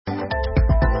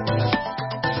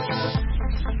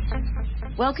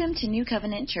Welcome to New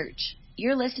Covenant Church.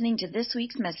 You're listening to this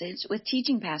week's message with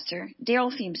teaching pastor Darrell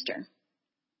Feemster.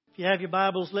 If you have your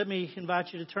Bibles, let me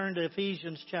invite you to turn to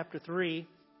Ephesians chapter 3.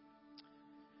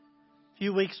 A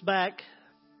few weeks back,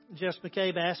 Jess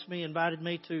McCabe invited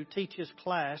me to teach his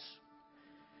class.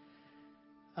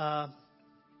 He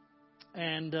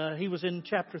was in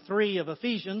chapter 3 of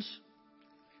Ephesians.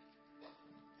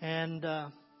 And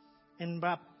in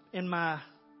my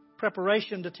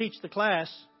preparation to teach the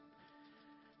class,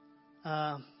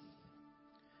 I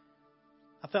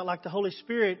felt like the Holy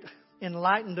Spirit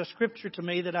enlightened a scripture to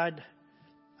me that I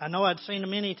know I'd seen it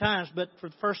many times, but for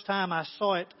the first time I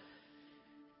saw it.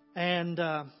 And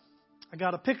I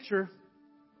got a picture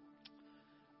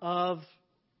of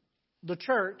the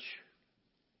church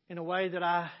in a way that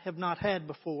I have not had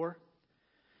before.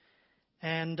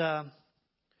 And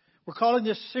we're calling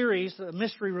this series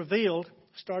Mystery Revealed.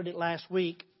 Started last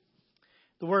week.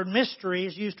 The word mystery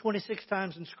is used 26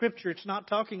 times in Scripture. It's not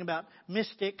talking about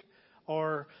mystic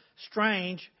or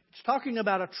strange. It's talking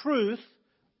about a truth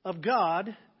of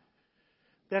God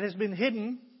that has been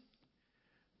hidden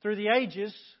through the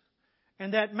ages,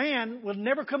 and that man will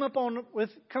never come up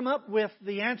with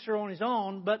the answer on his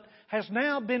own, but has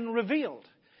now been revealed.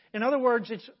 In other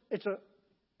words,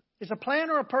 it's a plan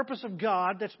or a purpose of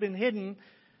God that's been hidden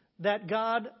that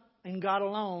God and God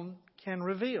alone can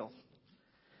reveal.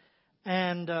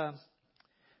 And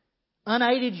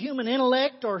unaided human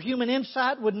intellect or human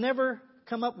insight would never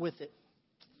come up with it.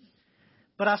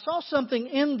 But I saw something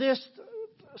in this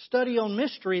study on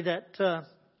mystery that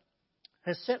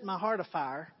has set my heart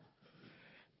afire.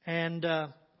 And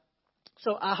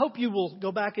so I hope you will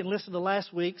go back and listen to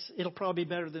last week's. It'll probably be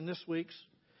better than this week's.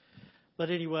 But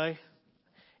anyway,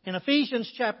 in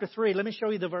Ephesians chapter 3, let me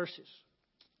show you the verses.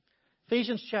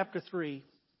 Ephesians chapter 3,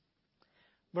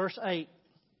 verse 8.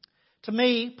 To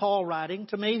me, Paul writing,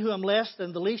 to me who am less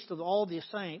than the least of all the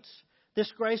saints,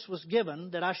 this grace was given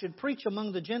that I should preach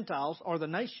among the Gentiles or the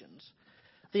nations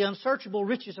the unsearchable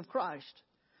riches of Christ,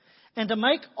 and to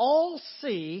make all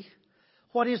see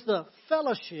what is the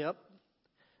fellowship,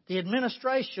 the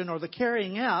administration or the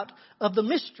carrying out of the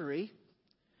mystery,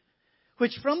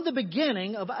 which from the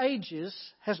beginning of ages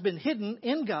has been hidden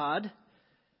in God,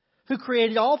 who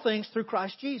created all things through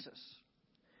Christ Jesus.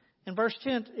 And verse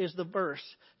 10 is the verse.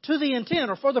 To the intent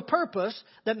or for the purpose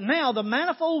that now the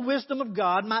manifold wisdom of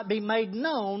God might be made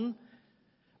known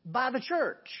by the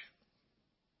church.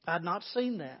 I had not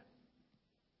seen that.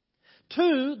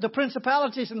 To the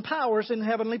principalities and powers in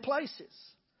heavenly places,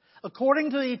 according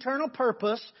to the eternal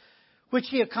purpose which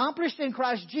He accomplished in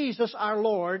Christ Jesus our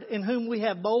Lord, in whom we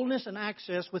have boldness and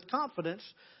access with confidence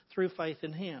through faith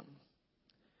in Him.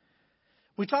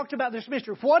 We talked about this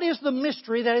mystery. What is the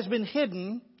mystery that has been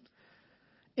hidden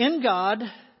in God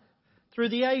through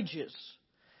the ages?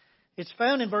 It's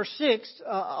found in verse 6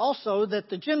 also that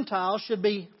the Gentiles should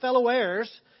be fellow heirs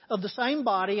of the same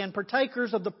body and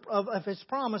partakers of His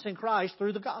promise in Christ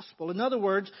through the gospel. In other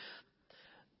words,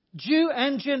 Jew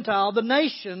and Gentile, the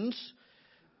nations,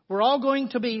 were all going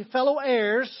to be fellow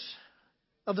heirs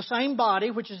of the same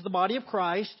body, which is the body of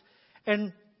Christ,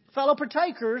 and fellow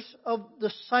partakers of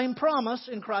the same promise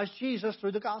in Christ Jesus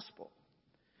through the gospel.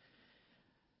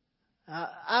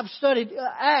 I've studied,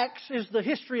 Acts is the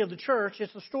history of the church.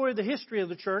 It's the story of the history of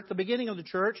the church, the beginning of the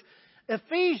church.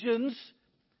 Ephesians,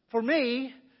 for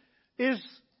me, is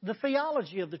the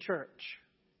theology of the church,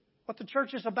 what the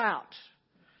church is about.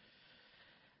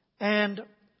 And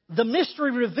the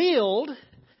mystery revealed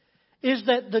is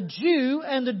that the Jew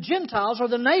and the Gentiles, or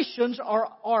the nations,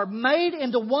 are made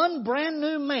into one brand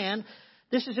new man.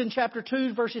 This is in chapter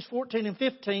 2, verses 14 and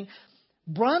 15.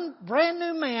 Brand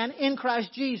new man in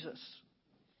Christ Jesus.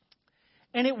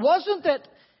 And it wasn't that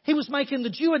He was making the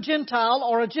Jew a Gentile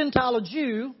or a Gentile a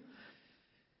Jew.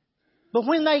 But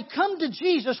when they come to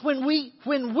Jesus, when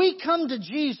we come to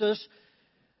Jesus,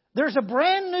 there's a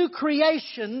brand new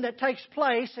creation that takes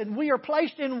place, and we are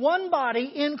placed in one body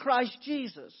in Christ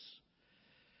Jesus.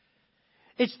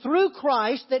 It's through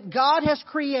Christ that God has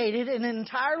created an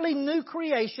entirely new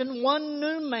creation, one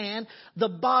new man, the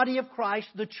body of Christ,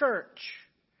 the church.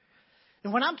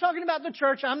 And when I'm talking about the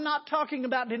church, I'm not talking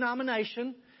about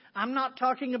denomination. I'm not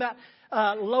talking about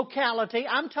locality.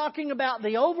 I'm talking about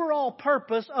the overall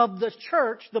purpose of the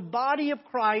church, the body of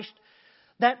Christ.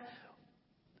 That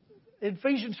in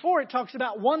Ephesians 4, it talks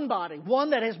about one body,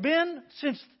 one that has been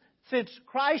since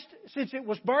Christ, since it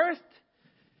was birthed,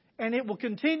 and it will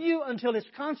continue until it's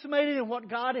consummated in what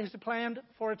God has planned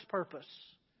for its purpose.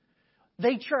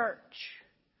 The church.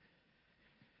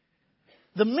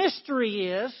 The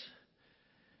mystery is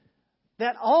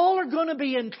that all are going to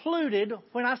be included.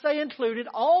 When I say included,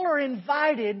 all are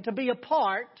invited to be a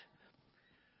part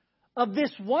of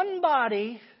this one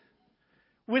body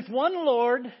with one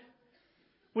Lord,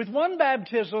 with one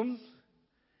baptism,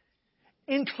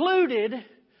 included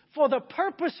for the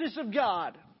purposes of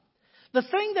God. The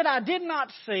thing that I did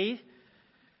not see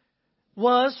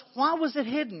was, why was it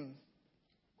hidden?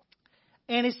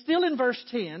 And it's still in verse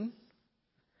 10.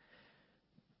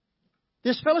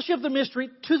 This fellowship of the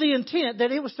mystery, to the intent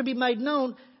that it was to be made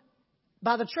known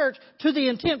by the church, to the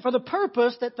intent, for the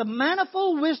purpose that the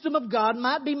manifold wisdom of God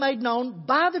might be made known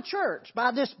by the church,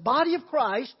 by this body of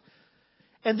Christ.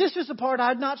 And this is the part I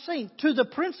had not seen. To the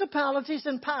principalities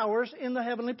and powers in the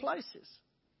heavenly places.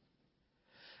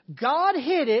 God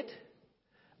hid it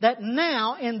that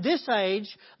now, in this age,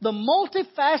 the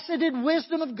multifaceted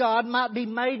wisdom of God might be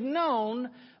made known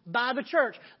by the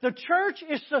church. The church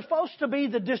is supposed to be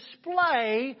the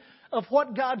display of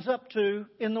what God's up to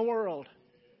in the world.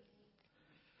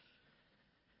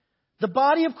 The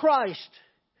body of Christ.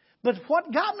 But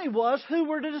what got me was who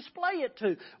we're to display it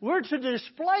to. We're to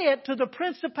display it to the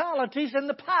principalities and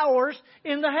the powers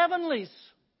in the heavenlies.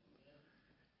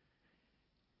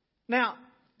 Now,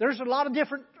 there's a lot of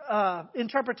different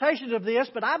interpretations of this,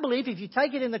 but I believe if you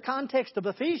take it in the context of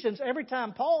Ephesians, every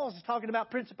time Paul is talking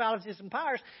about principalities and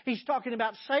powers, he's talking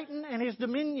about Satan and his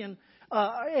dominion,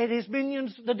 and his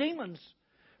minions, the demons.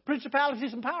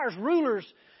 Principalities and powers, rulers.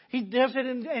 He does it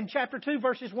in chapter 2,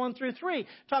 verses 1 through 3,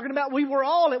 talking about we were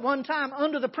all at one time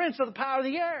under the prince of the power of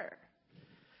the air.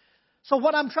 So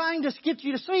what I'm trying to get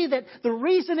you to see, that the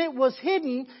reason it was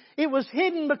hidden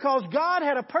because God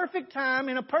had a perfect time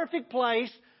in a perfect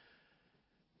place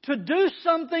to do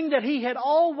something that He had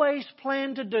always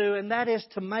planned to do, and that is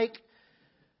to make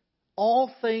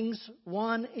all things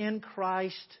one in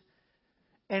Christ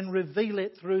and reveal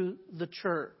it through the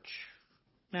church.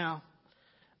 Now,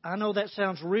 I know that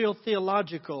sounds real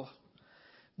theological,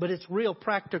 but it's real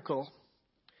practical.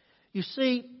 You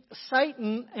see,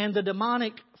 Satan and the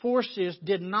demonic forces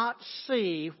did not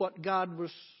see what God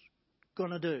was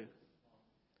going to do.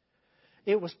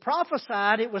 It was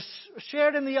prophesied, it was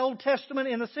shared in the Old Testament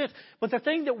in a sense, but the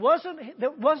thing that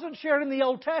wasn't shared in the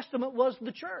Old Testament was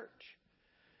the church.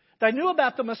 They knew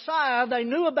about the Messiah, they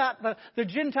knew about the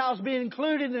Gentiles being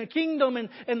included in the kingdom,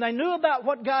 and they knew about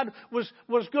what God was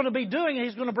going to be doing.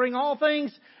 He's going to bring all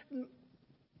things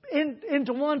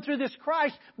into one through this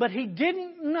Christ, but he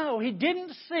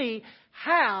didn't see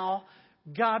how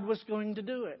God was going to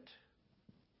do it.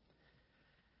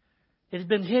 It had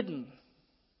been hidden.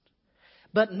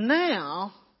 But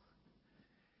now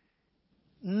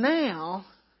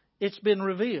it's been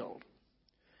revealed.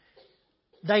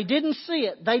 They didn't see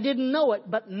it. They didn't know it.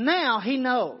 But now He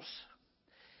knows.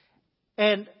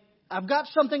 And I've got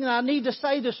something that I need to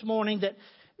say this morning that,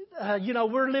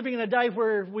 we're living in a day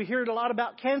where we hear a lot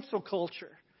about cancel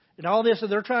culture and all this,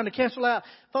 and they're trying to cancel out.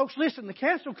 Folks, listen, the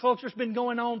cancel culture's been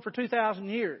going on for 2,000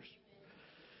 years.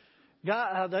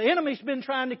 God, the enemy's been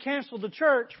trying to cancel the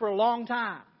church for a long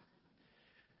time.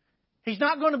 He's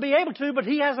not going to be able to, but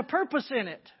he has a purpose in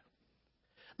it.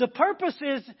 The purpose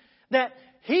is that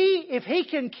if he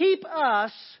can keep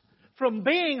us from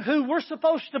being who we're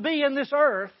supposed to be in this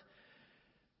earth,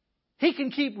 he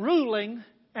can keep ruling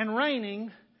and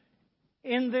reigning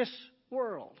in this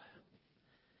world.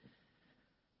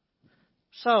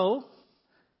 So,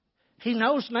 he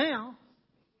knows now.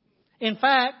 In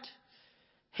fact,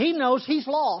 he knows he's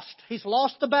lost. He's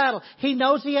lost the battle. He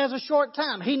knows he has a short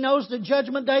time. He knows the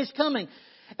judgment day is coming.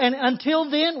 And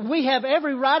until then, we have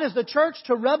every right as the church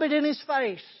to rub it in his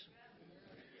face.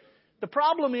 The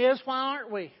problem is, why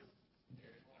aren't we?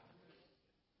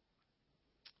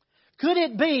 Could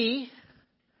it be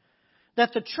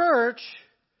that the church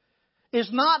is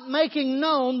not making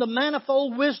known the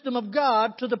manifold wisdom of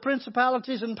God to the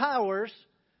principalities and powers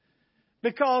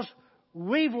because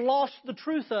we've lost the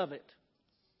truth of it?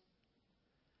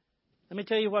 Let me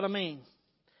tell you what I mean.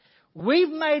 We've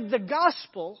made the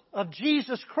gospel of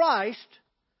Jesus Christ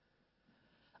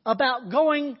about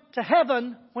going to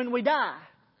heaven when we die.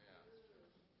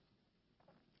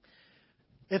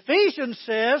 Ephesians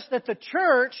says that the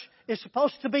church is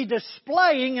supposed to be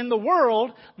displaying in the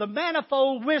world the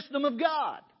manifold wisdom of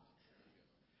God.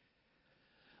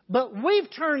 But we've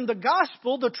turned the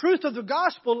gospel, the truth of the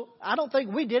gospel, I don't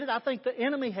think we did it. I think the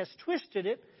enemy has twisted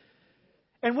it.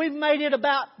 And we've made it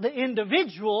about the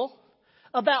individual,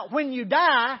 about when you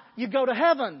die, you go to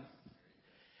heaven.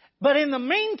 But in the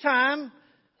meantime,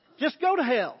 just go to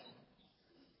hell.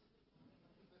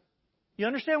 You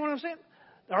understand what I'm saying?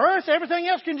 The earth, everything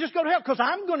else can just go to hell because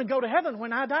I'm going to go to heaven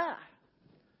when I die.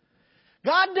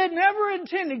 God never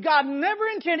intended,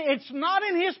 it's not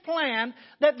in His plan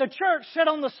that the church sit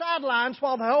on the sidelines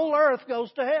while the whole earth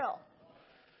goes to hell.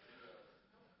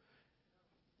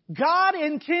 God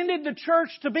intended the church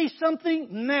to be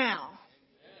something now,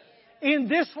 in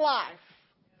this life,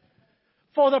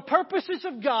 for the purposes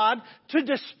of God to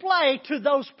display to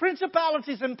those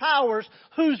principalities and powers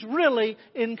who's really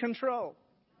in control.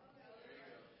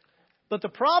 But the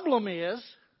problem is,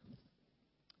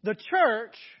 the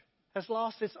church has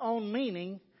lost its own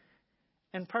meaning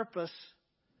and purpose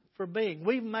for being.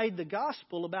 We've made the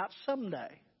gospel about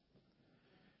someday.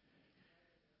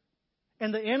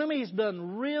 And the enemy has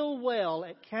done real well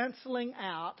at canceling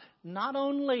out not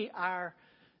only our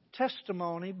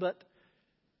testimony, but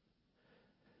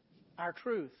our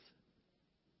truth.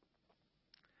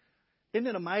 Isn't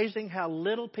it amazing how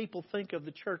little people think of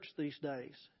the church these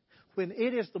days, when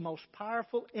it is the most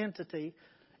powerful entity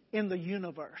in the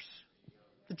universe?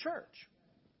 The church.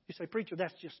 You say, preacher,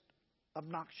 that's just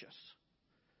obnoxious.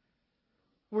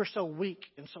 We're so weak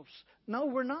and so... No,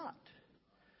 we're not.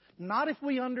 Not if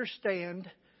we understand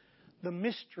the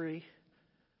mystery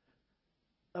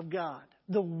of God,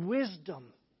 the wisdom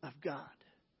of God.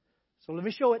 So let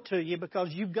me show it to you, because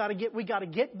we've got to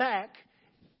get back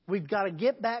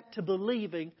to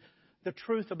believing the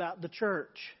truth about the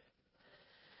church.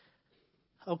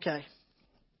 Okay.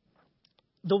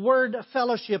 The word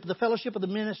fellowship, the fellowship of the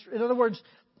ministry. In other words,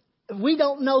 we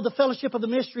don't know the fellowship of the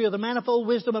mystery or the manifold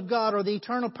wisdom of God or the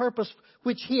eternal purpose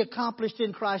which He accomplished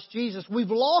in Christ Jesus.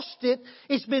 We've lost it.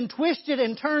 It's been twisted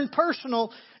and turned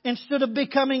personal instead of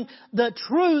becoming the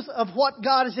truth of what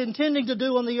God is intending to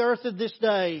do on the earth of this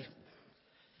day.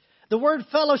 The word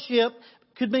fellowship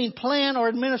could mean plan or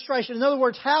administration. In other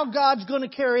words, how God's going to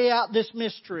carry out this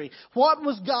mystery. What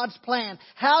was God's plan?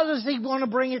 How does He want to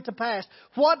bring it to pass?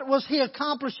 What was He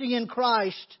accomplishing in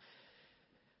Christ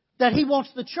that He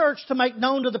wants the church to make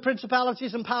known to the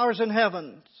principalities and powers in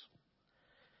heavens?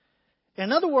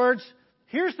 In other words,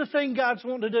 here's the thing God's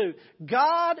wanting to do.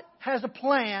 God has a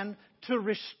plan to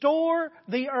restore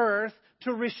the earth,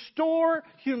 to restore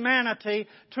humanity,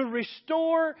 to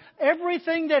restore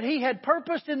everything that He had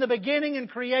purposed in the beginning in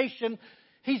creation.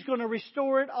 He's going to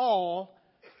restore it all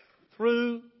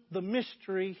through the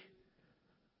mystery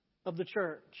of the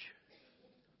church.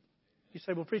 You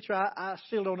say, well, preacher, I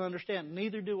still don't understand.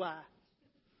 Neither do I.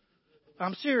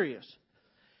 I'm serious.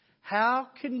 How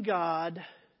can God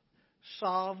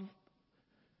solve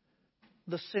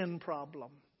the sin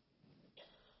problem?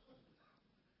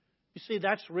 You see,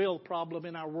 that's a real problem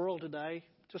in our world today.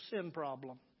 It's a sin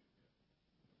problem.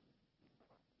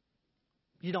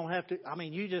 You don't have to,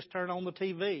 you just turn on the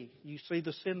TV. You see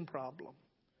the sin problem.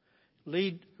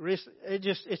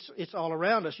 It's all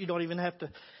around us. You don't even have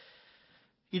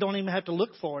to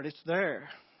look for it. It's there.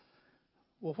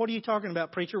 Well, what are you talking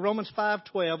about, preacher? Romans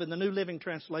 5:12 in the New Living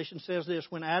Translation says this: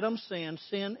 when Adam sinned,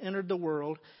 sin entered the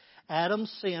world.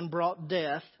 Adam's sin brought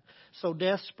death, so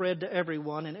death spread to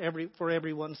everyone, and for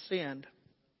everyone sinned.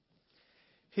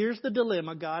 Here's the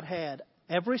dilemma God had.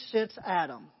 Ever since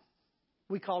Adam,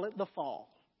 we call it the fall.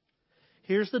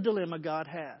 Here's the dilemma God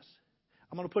has.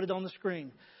 I'm going to put it on the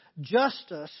screen.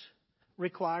 Justice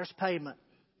requires payment.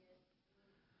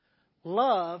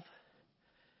 Love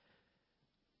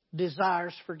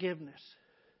desires forgiveness.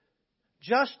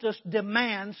 Justice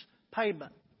demands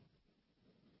payment.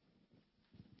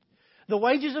 The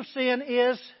wages of sin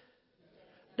is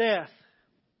death.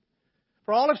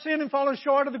 For all have sinned and fallen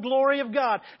short of the glory of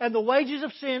God. And the wages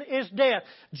of sin is death.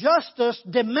 Justice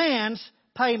demands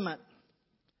payment.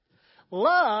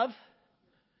 Love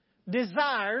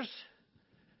desires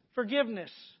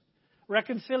forgiveness,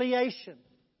 reconciliation,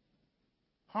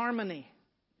 harmony.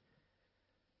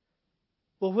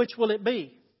 Well, which will it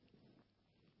be?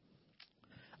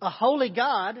 A holy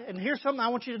God, and here's something I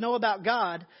want you to know about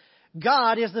God.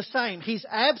 God is the same. He's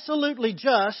absolutely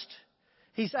just.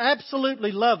 He's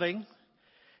absolutely loving.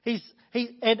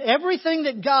 And everything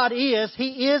that God is,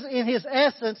 He is in His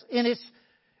essence, in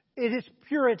His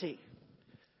purity.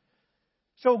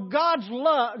 So God's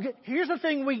love, here's the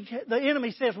thing the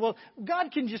enemy says, well,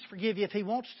 God can just forgive you if He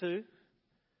wants to.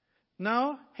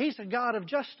 No, He's a God of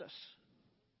justice.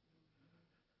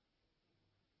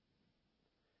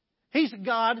 He's a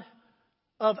God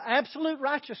of absolute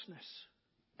righteousness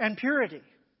and purity.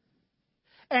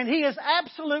 And He is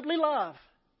absolutely love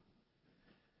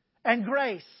and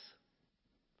grace.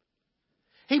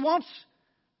 He wants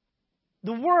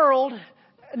the world,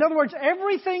 in other words,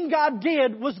 everything God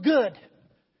did was good.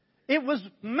 It was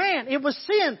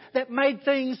sin that made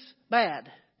things bad.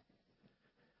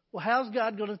 Well, how's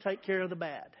God going to take care of the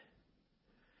bad?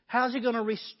 How's He going to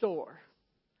restore?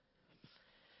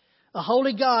 A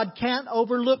holy God can't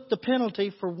overlook the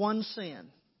penalty for one sin,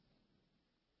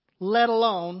 let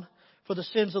alone for the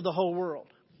sins of the whole world.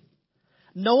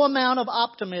 No amount of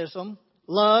optimism,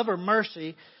 love, or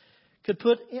mercy could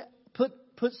put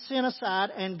sin aside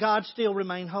and God still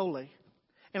remain holy.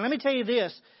 And let me tell you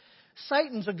this,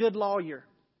 Satan's a good lawyer.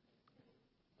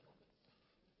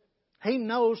 He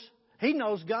knows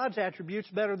God's attributes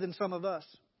better than some of us.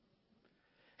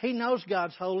 He knows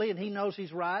God's holy and he knows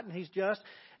He's right and He's just.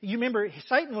 You remember,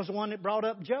 Satan was the one that brought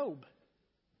up Job.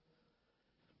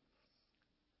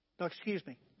 No, excuse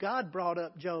me. God brought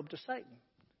up Job to Satan.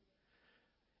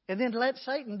 And then let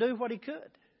Satan do what he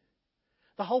could.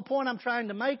 The whole point I'm trying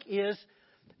to make is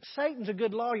Satan's a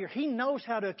good lawyer. He knows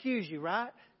how to accuse you,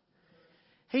 right?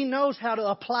 He knows how to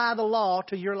apply the law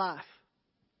to your life.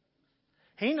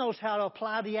 He knows how to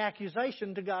apply the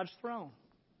accusation to God's throne.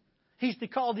 He's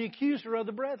called the accuser of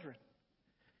the brethren.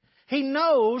 He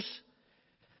knows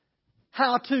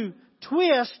how to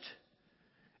twist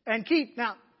and keep.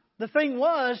 Now, the thing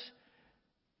was,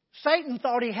 Satan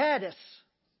thought he had us.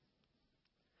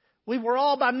 We were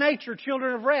all by nature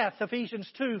children of wrath,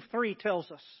 Ephesians 2:3 tells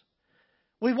us.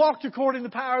 We walked according to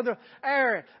the power of the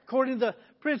air, according to the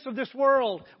prince of this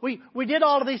world. We did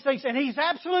all of these things, and He's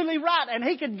absolutely right. And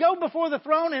He could go before the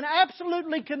throne and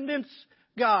absolutely convince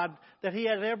God that He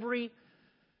had every,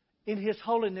 in His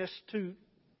holiness, to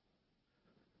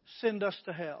send us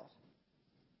to hell.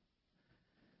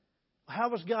 How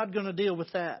was God going to deal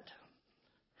with that?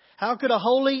 How could a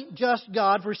holy, just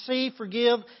God receive,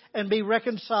 forgive, and be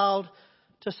reconciled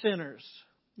to sinners?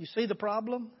 You see the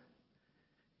problem?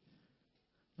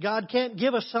 God can't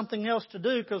give us something else to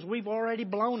do because we've already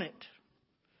blown it.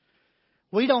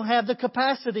 We don't have the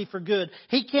capacity for good.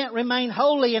 He can't remain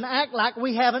holy and act like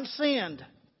we haven't sinned.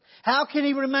 How can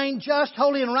He remain just,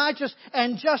 holy, and righteous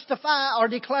and justify or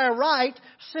declare right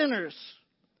sinners?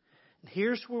 And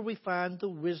here's where we find the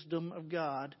wisdom of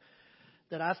God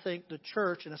that I think the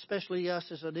church, and especially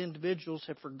us as individuals,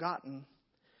 have forgotten.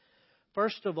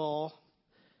 First of all,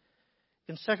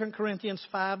 in 2 Corinthians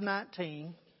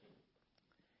 5:19,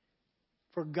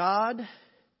 for God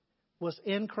was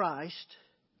in Christ,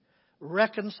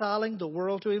 reconciling the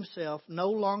world to Himself, no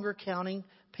longer counting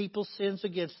people's sins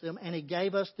against them, and He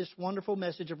gave us this wonderful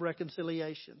message of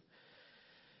reconciliation.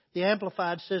 The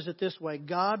Amplified says it this way: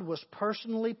 God was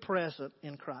personally present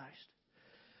in Christ.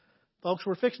 Folks,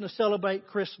 we're fixing to celebrate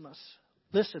Christmas.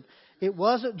 Listen, it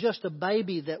wasn't just a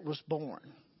baby that was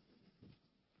born.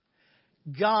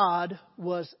 God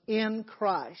was in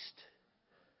Christ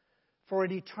for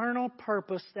an eternal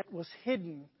purpose that was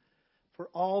hidden for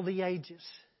all the ages.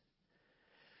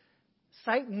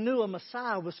 Satan knew a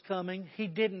Messiah was coming. He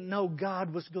didn't know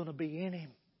God was going to be in Him.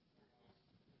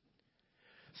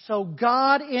 So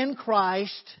God in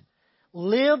Christ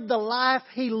lived the life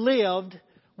He lived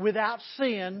without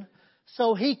sin,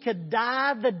 so He could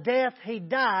die the death He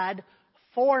died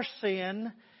for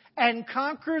sin and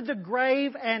conquer the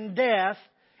grave and death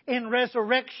in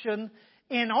resurrection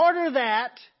in order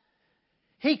that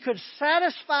He could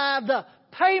satisfy the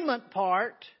payment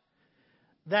part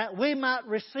that we might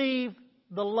receive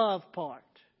the love part.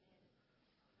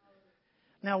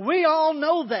 Now we all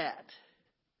know that,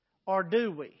 or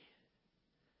do we?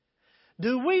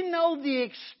 Do we know the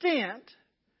extent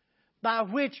by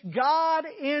which God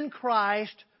in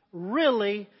Christ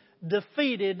really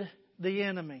defeated the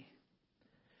enemy?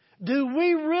 Do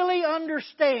we really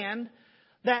understand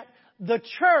that the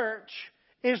church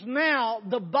is now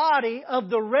the body of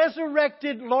the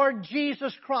resurrected Lord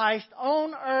Jesus Christ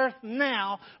on earth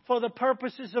now for the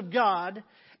purposes of God?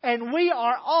 And we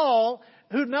are all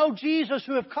who know Jesus,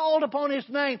 who have called upon His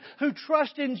name, who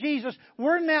trust in Jesus,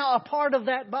 we're now a part of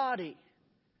that body.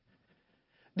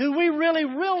 Do we really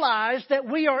realize that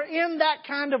we are in that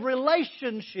kind of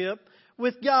relationship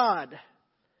with God?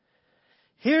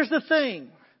 Here's the thing.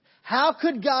 How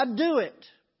could God do it?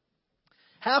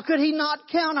 How could He not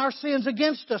count our sins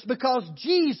against us? Because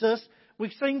Jesus, we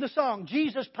sing the song,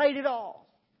 Jesus paid it all.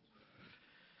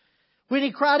 When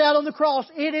He cried out on the cross,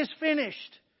 it is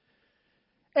finished.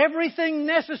 Everything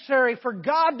necessary for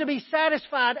God to be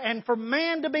satisfied and for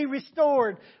man to be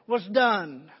restored was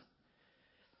done.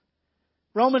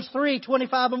 Romans 3:25,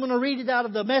 I'm going to read it out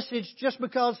of the Message just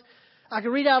because I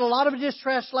can read out a lot of these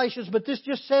translations, but this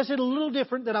just says it a little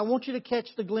different, that I want you to catch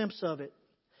the glimpse of it.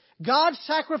 God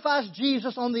sacrificed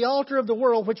Jesus on the altar of the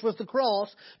world, which was the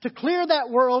cross, to clear that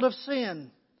world of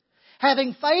sin.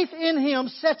 Having faith in Him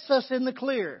sets us in the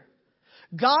clear.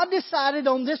 God decided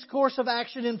on this course of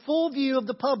action in full view of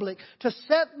the public to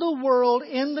set the world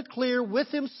in the clear with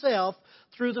Himself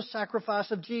through the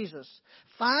sacrifice of Jesus,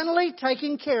 finally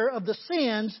taking care of the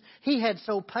sins He had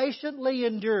so patiently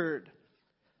endured.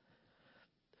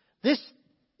 This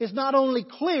is not only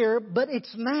clear, but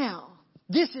it's now.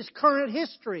 This is current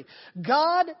history.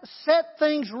 God set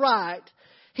things right.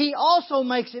 He also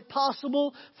makes it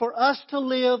possible for us to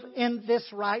live in this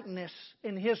rightness,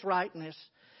 in His rightness.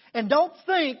 And don't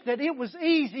think that it was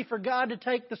easy for God to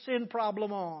take the sin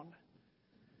problem on.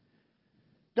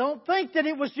 Don't think that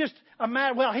it was just a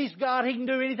matter, well, He's God, He can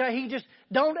do anything.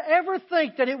 Don't ever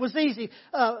think that it was easy.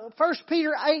 1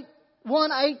 Peter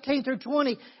 1:18 through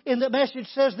 20 in the Message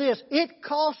says this: it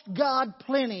cost God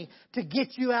plenty to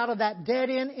get you out of that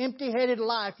dead-end, empty-headed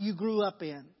life you grew up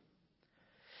in.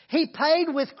 He paid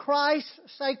with Christ's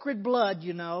sacred blood,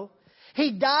 you know.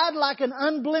 He died like an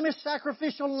unblemished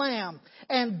sacrificial lamb.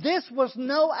 And this was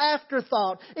no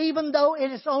afterthought, even though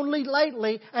it is only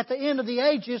lately, at the end of the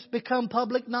ages, become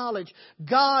public knowledge.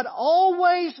 God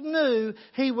always knew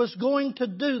He was going to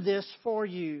do this for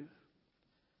you.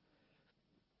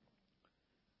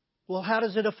 Well, how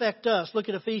does it affect us? Look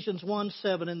at Ephesians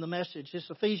 1:7 in the Message. It's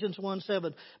Ephesians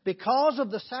 1:7. Because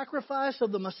of the sacrifice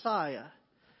of the Messiah,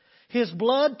 His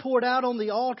blood poured out on the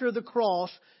altar of the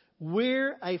cross,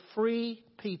 we're a free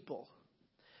people.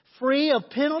 Free of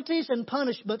penalties and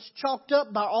punishments chalked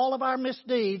up by all of our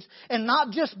misdeeds. And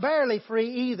not just barely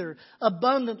free either,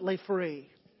 abundantly free.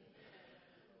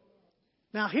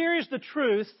 Now here is the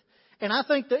truth, and I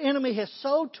think the enemy has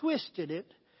so twisted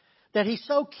it that he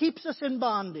so keeps us in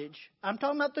bondage. I'm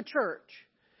talking about the church.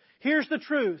 Here's the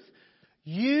truth.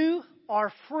 You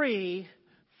are free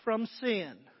from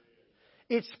sin.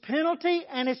 Its penalty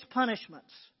and its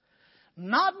punishments.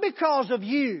 Not because of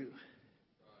you,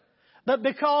 but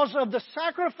because of the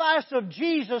sacrifice of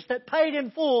Jesus that paid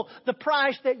in full the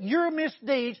price that your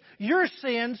misdeeds, your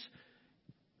sins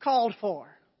called for.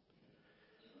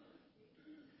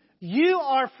 You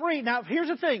are free. Now, here's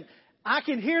the thing. I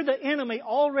can hear the enemy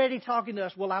already talking to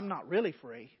us. Well, I'm not really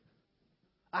free.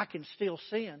 I can still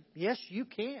sin. Yes, you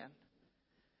can.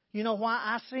 You know why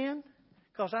I sin?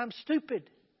 Because I'm stupid.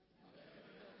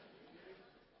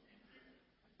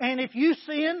 And if you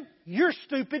sin, you're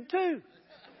stupid too.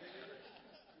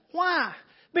 Why?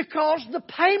 Because the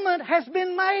payment has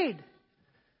been made.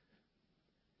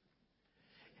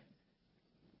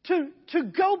 To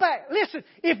go back. Listen,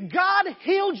 if God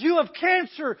healed you of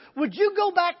cancer, would you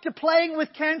go back to playing with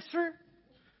cancer?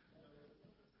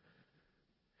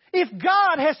 If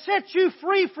God has set you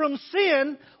free from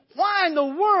sin, why in the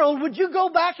world would you go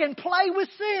back and play with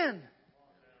sin?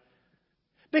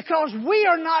 Because we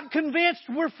are not convinced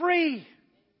we're free.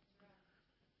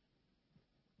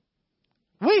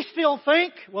 We still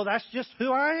think, well, that's just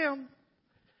who I am.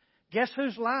 Guess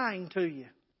who's lying to you?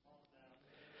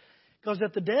 Because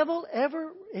if the devil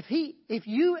ever, if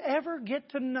you ever get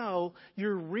to know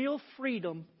your real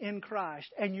freedom in Christ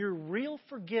and your real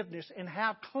forgiveness and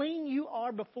how clean you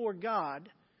are before God,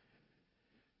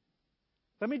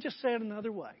 let me just say it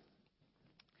another way.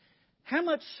 How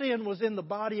much sin was in the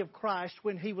body of Christ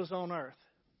when He was on earth?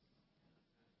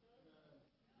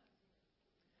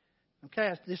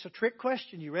 Okay, this is a trick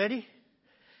question. You ready?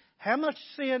 How much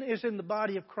sin is in the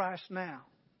body of Christ now?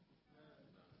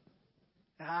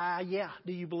 Yeah.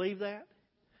 Do you believe that?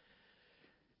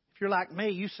 If you're like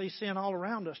me, you see sin all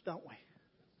around us, don't we?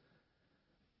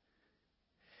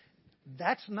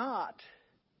 That's not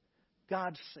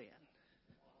God's sin.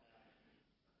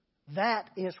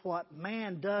 That is what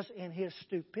man does in his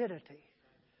stupidity.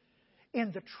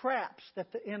 In the traps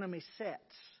that the enemy sets.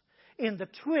 In the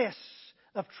twists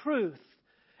of truth.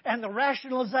 And the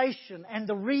rationalization and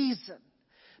the reason.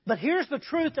 But here's the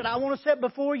truth that I want to set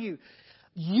before you.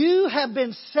 You have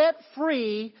been set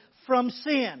free from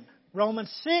sin.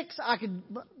 Romans 6,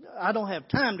 I don't have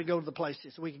time to go to the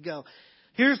places we could go.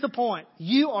 Here's the point.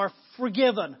 You are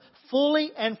forgiven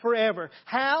fully and forever.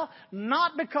 How?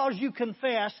 Not because you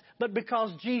confess, but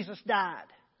because Jesus died.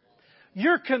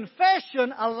 Your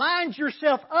confession aligns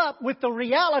yourself up with the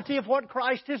reality of what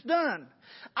Christ has done.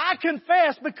 I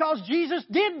confess because Jesus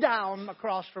did die on the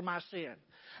cross for my sin.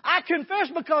 I confess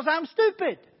because I'm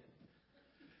stupid.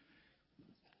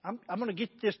 I'm going to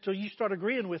get this till you start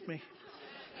agreeing with me.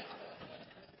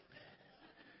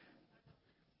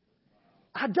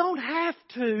 I don't have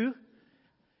to.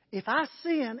 If I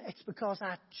sin, it's because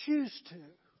I choose to.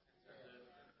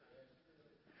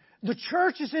 The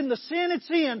church is in the sin it's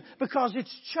in because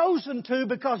it's chosen to,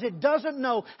 because it doesn't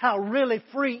know how really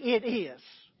free it is.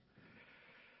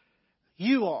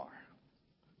 You are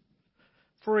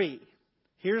free.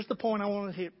 Here's the point I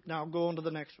want to hit. Now I'll go on to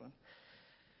the next one.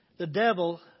 The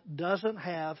devil doesn't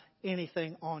have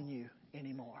anything on you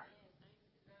anymore.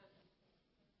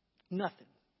 Nothing.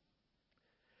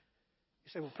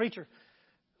 You say, well, preacher,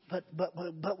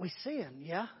 but we sin,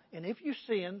 yeah? And if you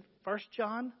sin, 1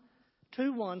 John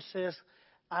 2:1 says,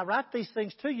 I write these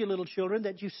things to you, little children,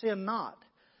 that you sin not.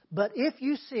 But if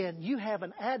you sin, you have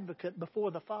an advocate before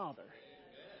the Father.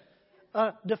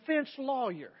 A defense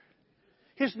lawyer.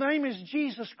 His name is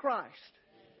Jesus Christ.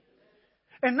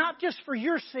 And not just for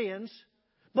your sins,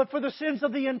 but for the sins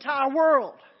of the entire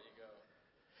world.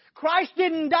 Christ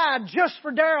didn't die just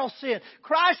for Darrell's sin.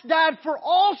 Christ died for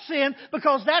all sin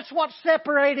because that's what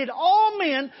separated all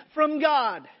men from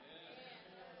God.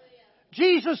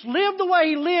 Jesus lived the way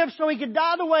He lived so He could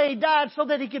die the way He died so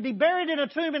that He could be buried in a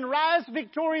tomb and rise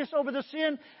victorious over the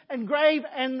sin and grave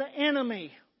and the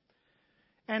enemy.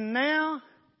 And now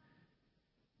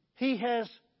He has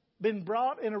been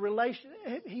brought in a relation.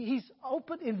 He's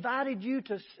invited you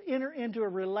to enter into a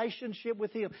relationship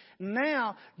with Him.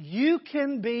 Now you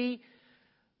can be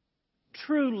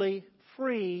truly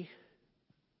free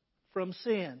from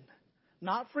sin.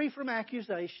 Not free from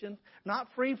accusation, not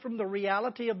free from the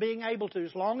reality of being able to.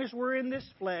 As long as we're in this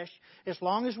flesh, as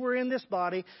long as we're in this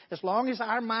body, as long as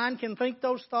our mind can think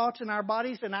those thoughts and our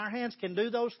bodies and our hands can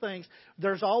do those things,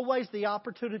 there's always the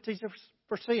opportunities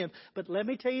for sin. But let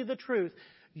me tell you the truth.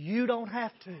 You don't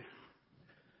have to.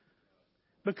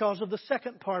 Because of the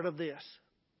second part of this.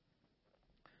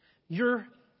 You're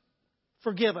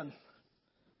forgiven.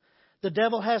 The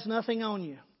devil has nothing on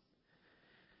you.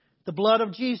 The blood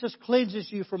of Jesus cleanses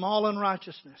you from all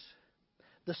unrighteousness.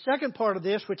 The second part of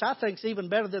this, which I think is even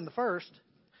better than the first,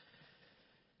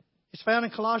 is found in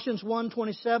Colossians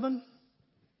 1:27.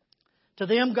 To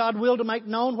them God willed to make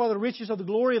known what are the riches of the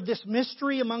glory of this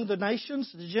mystery among the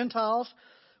nations, the Gentiles,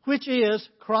 which is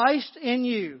Christ in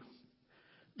you,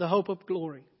 the hope of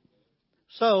glory.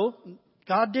 So,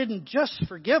 God didn't just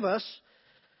forgive us,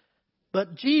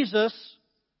 but Jesus,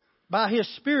 by His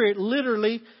Spirit,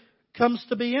 literally comes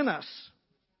to be in us.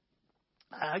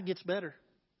 It gets better.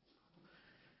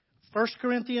 1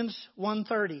 Corinthians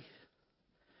 1:30.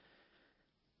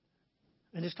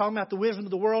 And he's talking about the wisdom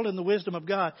of the world and the wisdom of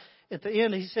God. At the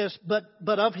end he says, but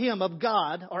of Him, of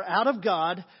God, or out of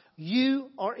God, you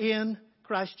are in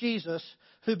Christ Jesus,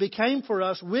 who became for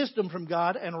us wisdom from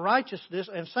God and righteousness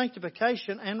and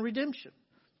sanctification and redemption.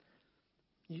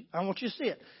 I want you to see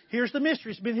it. Here's the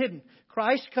mystery. It's been hidden.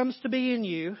 Christ comes to be in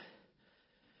you.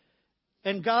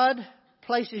 And God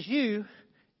places you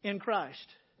in Christ.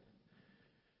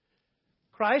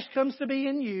 Christ comes to be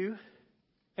in you,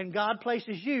 and God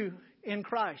places you in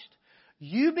Christ.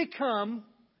 You become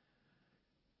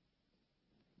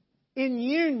in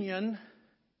union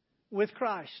with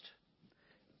Christ.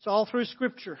 It's all through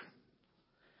Scripture.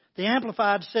 The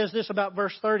Amplified says this about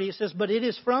verse 30. It says, but it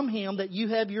is from Him that you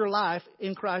have your life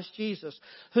in Christ Jesus,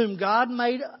 whom God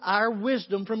made our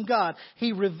wisdom from God.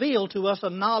 He revealed to us a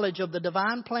knowledge of the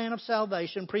divine plan of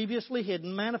salvation previously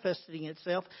hidden, manifesting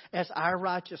itself as our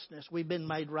righteousness. We've been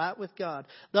made right with God,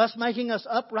 thus making us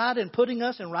upright and putting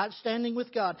us in right standing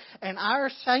with God. And our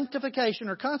sanctification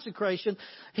or consecration,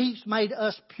 He's made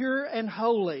us pure and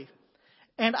holy.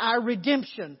 And our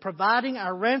redemption, providing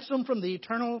our ransom from the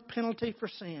eternal penalty for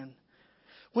sin.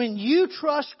 When you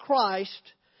trust Christ,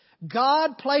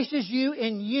 God places you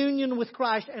in union with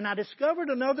Christ. And I discovered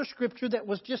another scripture that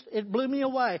was it blew me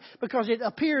away because it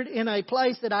appeared in a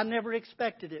place that I never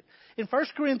expected it. In 1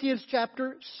 Corinthians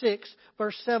chapter 6,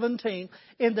 verse 17,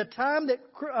 in the time that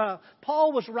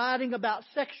Paul was writing about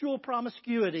sexual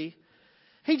promiscuity,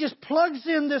 he just plugs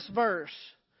in this verse.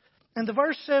 And the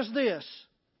verse says this.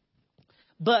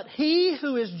 But he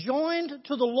who is joined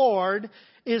to the Lord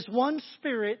is one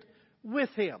spirit with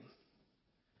Him.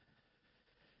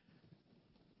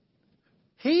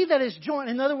 He that is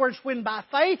joined, in other words, when by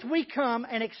faith we come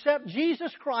and accept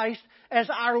Jesus Christ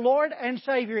as our Lord and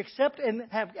Savior, accept and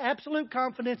have absolute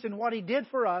confidence in what He did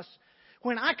for us,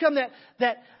 when I come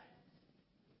that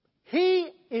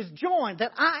He is joined,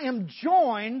 that I am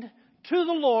joined to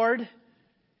the Lord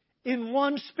in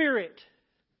one spirit.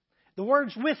 The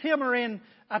words with Him are in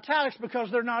italics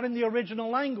because they're not in the original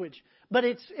language. But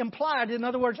it's implied. In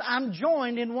other words, I'm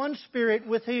joined in one spirit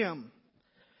with Him.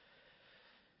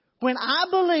 When I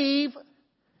believe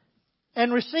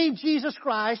and receive Jesus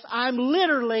Christ, I'm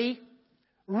literally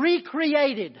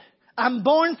recreated. I'm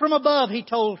born from above, he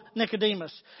told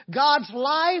Nicodemus. God's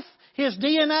life, His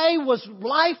DNA was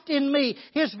life in me.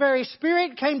 His very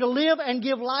Spirit came to live and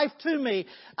give life to me.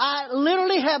 I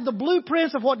literally have the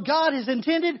blueprints of what God has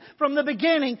intended from the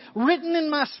beginning written in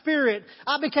my spirit.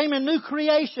 I became a new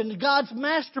creation, God's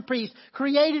masterpiece,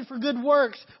 created for good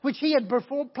works, which He had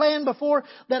planned before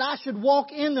that I should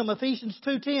walk in them, Ephesians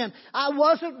 2:10. I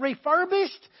wasn't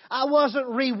refurbished. I wasn't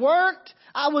reworked.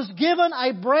 I was given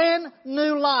a brand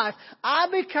new life. I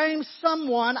became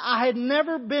someone I had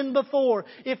never been before.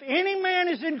 If any man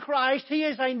is in Christ, he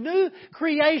is a new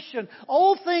creation.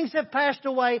 Old things have passed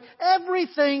away.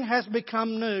 Everything has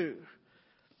become new.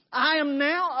 I am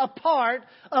now a part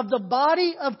of the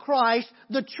body of Christ,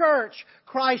 the church.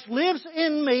 Christ lives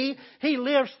in me. He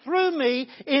lives through me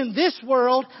in this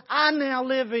world I now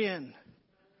live in.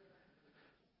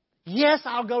 Yes,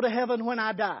 I'll go to heaven when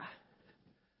I die.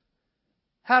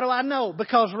 How do I know?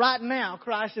 Because right now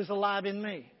Christ is alive in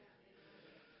me.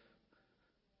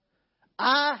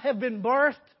 I have been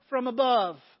birthed from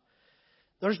above.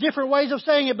 There's different ways of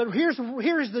saying it, but here's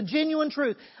the genuine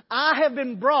truth. I have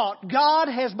been brought. God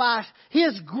has, by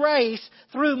His grace,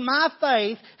 through my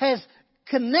faith, has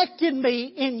connected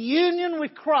me in union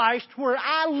with Christ, where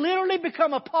I literally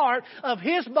become a part of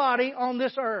His body on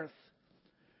this earth.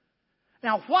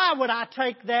 Now, why would I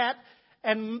take that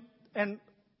and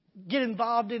get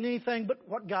involved in anything but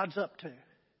what God's up to?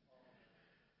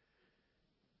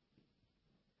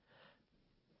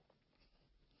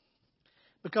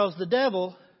 Because the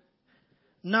devil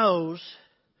knows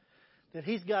that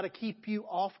he's got to keep you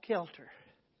off kilter.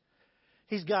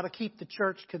 He's got to keep the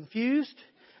church confused,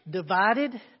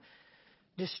 divided,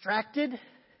 distracted.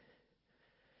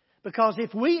 Because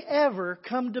if we ever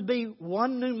come to be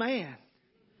one new man,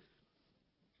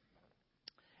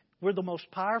 we're the most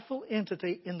powerful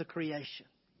entity in the creation.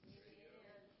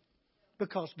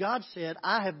 Because God said,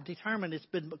 I have determined it's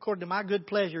been according to my good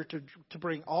pleasure to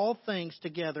bring all things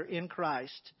together in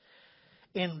Christ,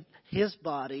 in His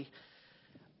body,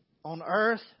 on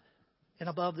earth and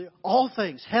above all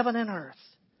things, heaven and earth.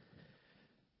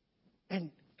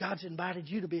 And God's invited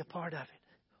you to be a part of it.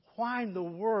 Why in the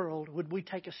world would we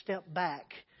take a step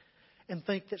back and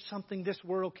think that something this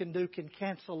world can do can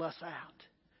cancel us out?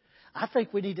 I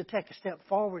think we need to take a step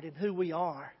forward in who we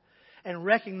are and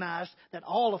recognize that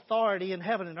all authority in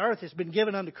heaven and earth has been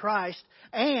given unto Christ.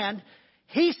 And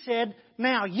He said,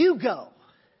 now you go.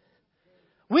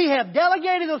 We have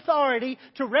delegated authority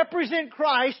to represent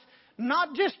Christ,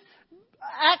 not just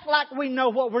act like we know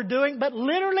what we're doing, but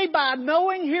literally by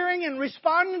knowing, hearing, and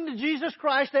responding to Jesus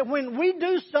Christ, that when we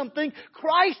do something,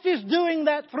 Christ is doing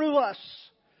that through us.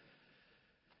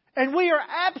 And we are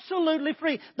absolutely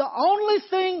free. The only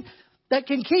thing that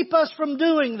can keep us from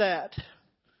doing that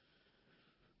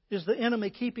is the enemy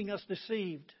keeping us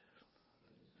deceived.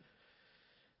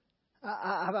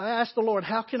 I asked the Lord,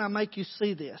 how can I make you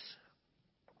see this?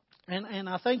 And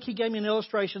I think He gave me an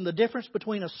illustration, the difference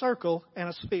between a circle and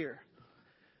a sphere.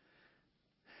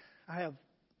 I have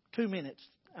 2 minutes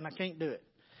and I can't do it.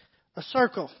 A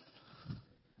circle.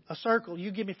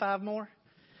 You give me 5 more?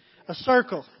 A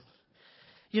circle.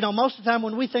 You know, most of the time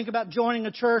when we think about joining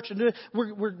a church, and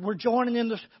we're joining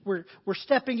in we're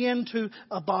stepping into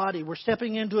a body, we're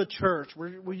stepping into a church,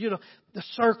 we're the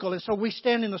circle, and so we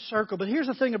stand in the circle. But here's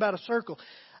the thing about a circle: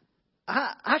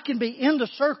 I can be in the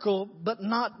circle, but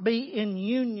not be in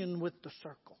union with the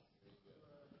circle.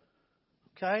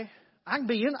 Okay, I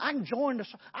can join,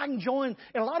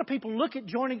 and a lot of people look at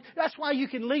joining. That's why you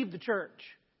can leave the church,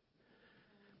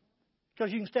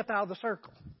 because you can step out of the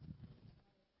circle.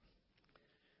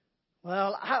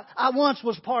 Well, I once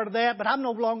was part of that, but I'm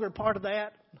no longer a part of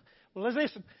that. Well,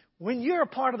 listen, when you're a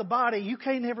part of the body, you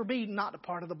can't ever be not a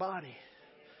part of the body.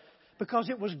 Because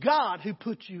it was God who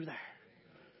put you there.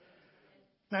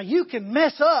 Now, you can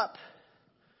mess up,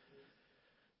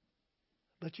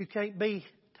 but you can't be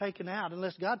taken out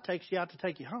unless God takes you out to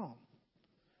take you home.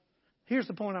 Here's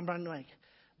the point I'm trying to make.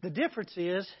 The difference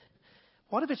is,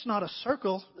 what if it's not a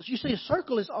circle? You see, a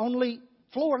circle is only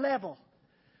floor level.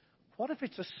 What if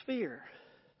it's a sphere?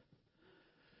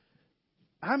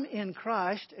 I'm in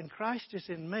Christ, and Christ is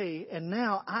in me, and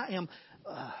now I am,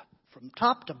 from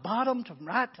top to bottom, to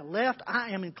right to left,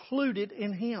 I am included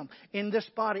in Him, in this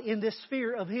body, in this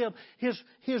sphere of Him,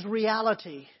 His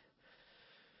reality.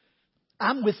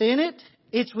 I'm within it.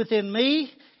 It's within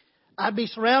me. I'd be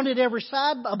surrounded every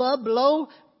side, above, below,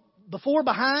 before,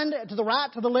 behind, to the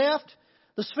right, to the left.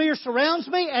 The sphere surrounds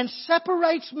me and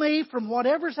separates me from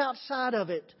whatever's outside of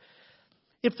it.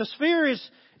 If the sphere is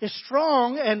is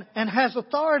strong and has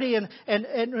authority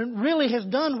and really has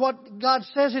done what God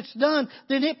says it's done,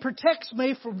 then it protects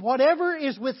me from whatever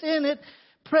is within it,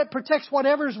 protects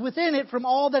whatever is within it from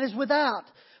all that is without,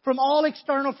 from all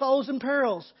external foes and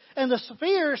perils. And the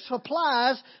sphere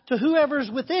supplies to whoever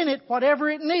is within it whatever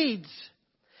it needs.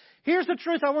 Here's the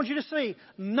truth I want you to see.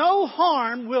 No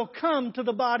harm will come to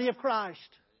the body of Christ.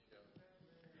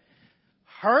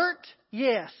 Hurt,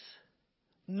 yes.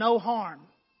 No harm.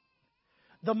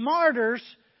 The martyrs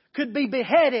could be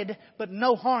beheaded, but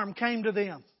no harm came to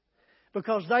them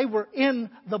because they were in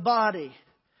the body.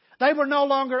 They were no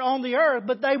longer on the earth,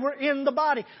 but they were in the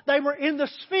body. They were in the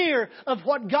sphere of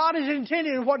what God had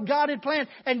intended and what God had planned.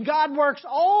 And God works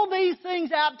all these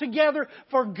things out together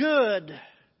for good.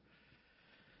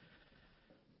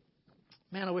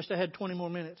 Man, I wish I had 20 more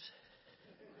minutes.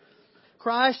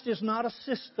 Christ is not a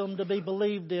system to be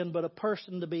believed in, but a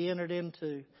person to be entered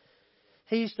into.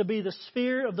 He's to be the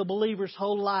sphere of the believer's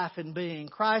whole life and being.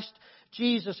 Christ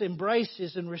Jesus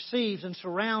embraces and receives and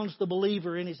surrounds the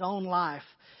believer in his own life.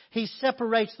 He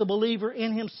separates the believer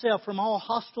in himself from all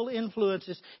hostile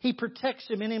influences. He protects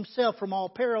him in himself from all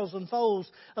perils and foes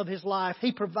of his life.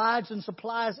 He provides and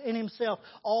supplies in himself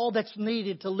all that's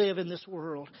needed to live in this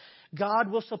world. God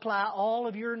will supply all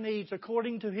of your needs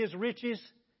according to His riches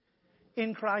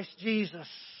in Christ Jesus.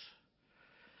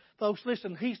 Folks,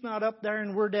 listen, He's not up there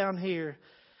and we're down here.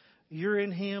 You're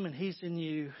in Him and He's in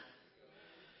you.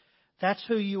 That's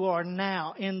who you are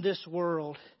now in this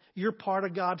world. You're part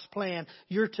of God's plan.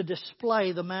 You're to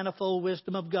display the manifold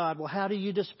wisdom of God. Well, how do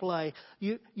you display?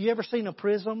 You ever seen a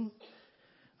prism?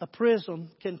 A prism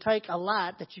can take a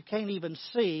light that you can't even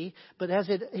see, but as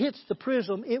it hits the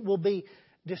prism, it will be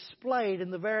displayed in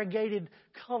the variegated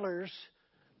colors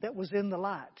that was in the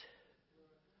light.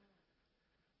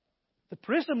 The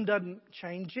prism doesn't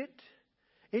change it.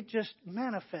 It just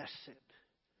manifests it.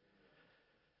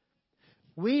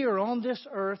 We are on this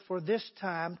earth for this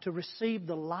time to receive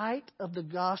the light of the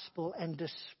gospel and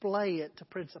display it to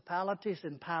principalities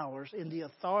and powers in the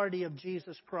authority of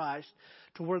Jesus Christ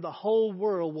to where the whole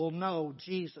world will know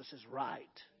Jesus is right.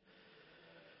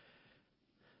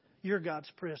 You're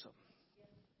God's prism.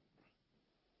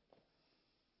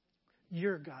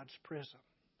 You're God's prism.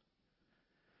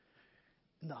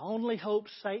 And the only hope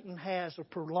Satan has of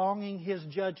prolonging his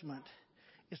judgment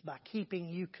is by keeping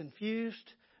you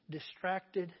confused,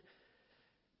 distracted,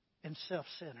 and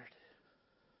self-centered.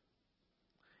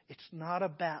 It's not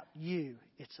about you.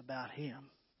 It's about Him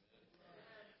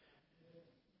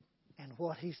and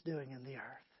what He's doing in the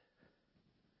earth.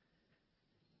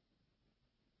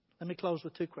 Let me close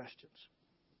with two questions.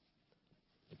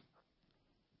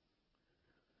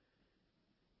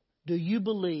 Do you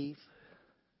believe,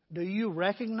 do you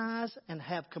recognize and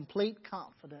have complete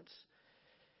confidence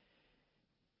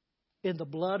in the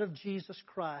blood of Jesus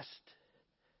Christ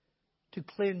to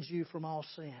cleanse you from all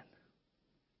sin?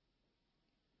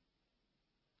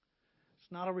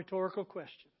 It's not a rhetorical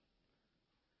question.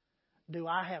 Do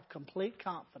I have complete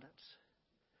confidence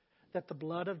that the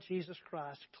blood of Jesus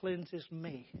Christ cleanses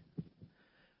me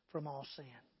from all sin?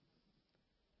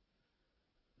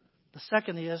 The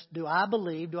second is, do I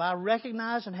believe, do I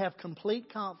recognize and have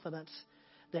complete confidence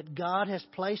that God has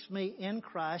placed me in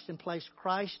Christ and placed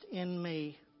Christ in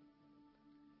me?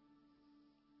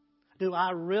 Do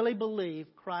I really believe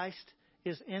Christ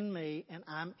is in me and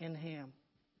I'm in Him?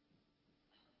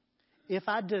 If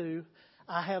I do,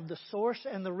 I have the source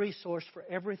and the resource for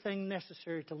everything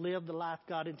necessary to live the life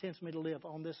God intends me to live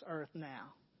on this earth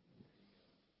now.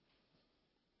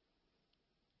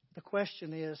 The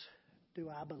question is, do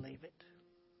I believe it?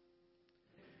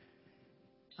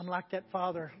 I'm like that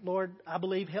father. Lord, I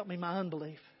believe, help me my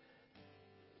unbelief.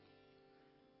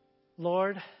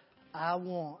 Lord, I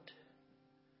want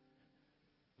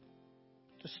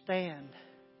to stand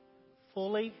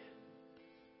fully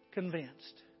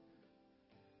convinced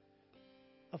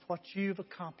of what you've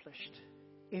accomplished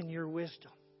in your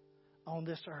wisdom on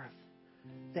this earth,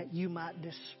 that you might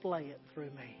display it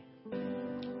through me.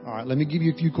 All right, let me give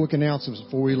you a few quick announcements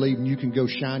before we leave, and you can go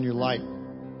shine your light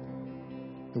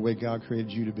the way God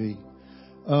created you to be.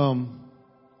 One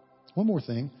more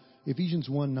thing. Ephesians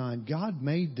 1:9. God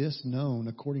made this known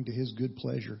according to His good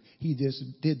pleasure. He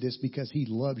did this because He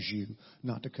loves you,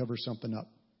 not to cover something up.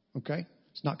 Okay?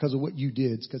 It's not because of what you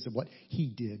did. It's because of what He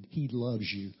did. He loves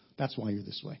you. That's why you're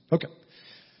this way. Okay.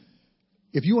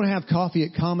 If you want to have coffee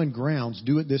at Common Grounds,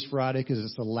 do it this Friday because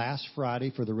it's the last Friday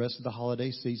for the rest of the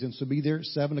holiday season. So be there at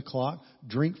 7 o'clock.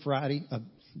 Drink Friday in.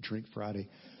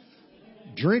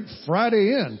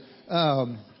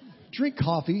 Drink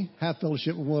coffee. Have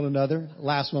fellowship with one another.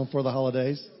 Last one for the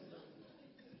holidays.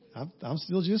 I'm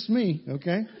still just me,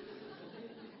 okay?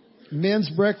 Men's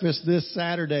breakfast this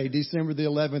Saturday, December the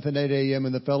 11th at 8 a.m.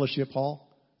 in the fellowship hall,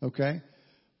 okay?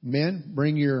 Men,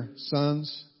 bring your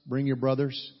sons, bring your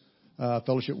brothers,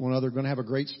 fellowship one another. Going to have a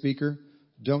great speaker.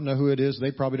 Don't know who it is.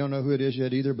 They probably don't know who it is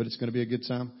yet either, but it's going to be a good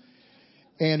time.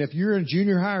 And if you're in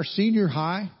junior high or senior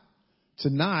high,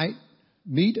 tonight,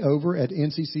 meet over at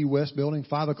NCC West Building,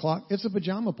 5 o'clock. It's a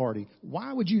pajama party.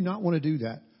 Why would you not want to do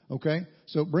that? Okay?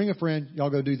 So bring a friend. Y'all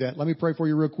go do that. Let me pray for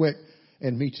you real quick.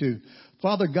 And me too.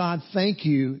 Father God, thank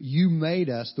you. You made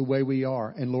us the way we are.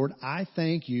 And Lord, I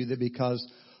thank you that because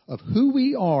of who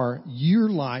we are, your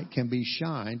light can be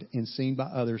shined and seen by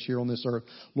others here on this earth.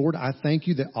 Lord, I thank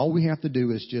you that all we have to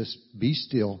do is just be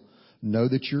still, know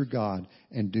that you're God,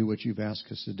 and do what you've asked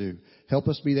us to do. Help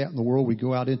us be that in the world we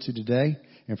go out into today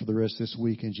and for the rest of this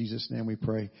week. In Jesus' name we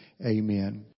pray.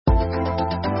 Amen.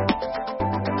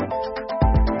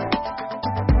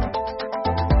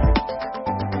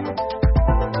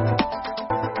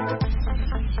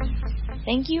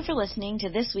 Thank you for listening to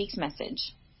this week's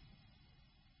message.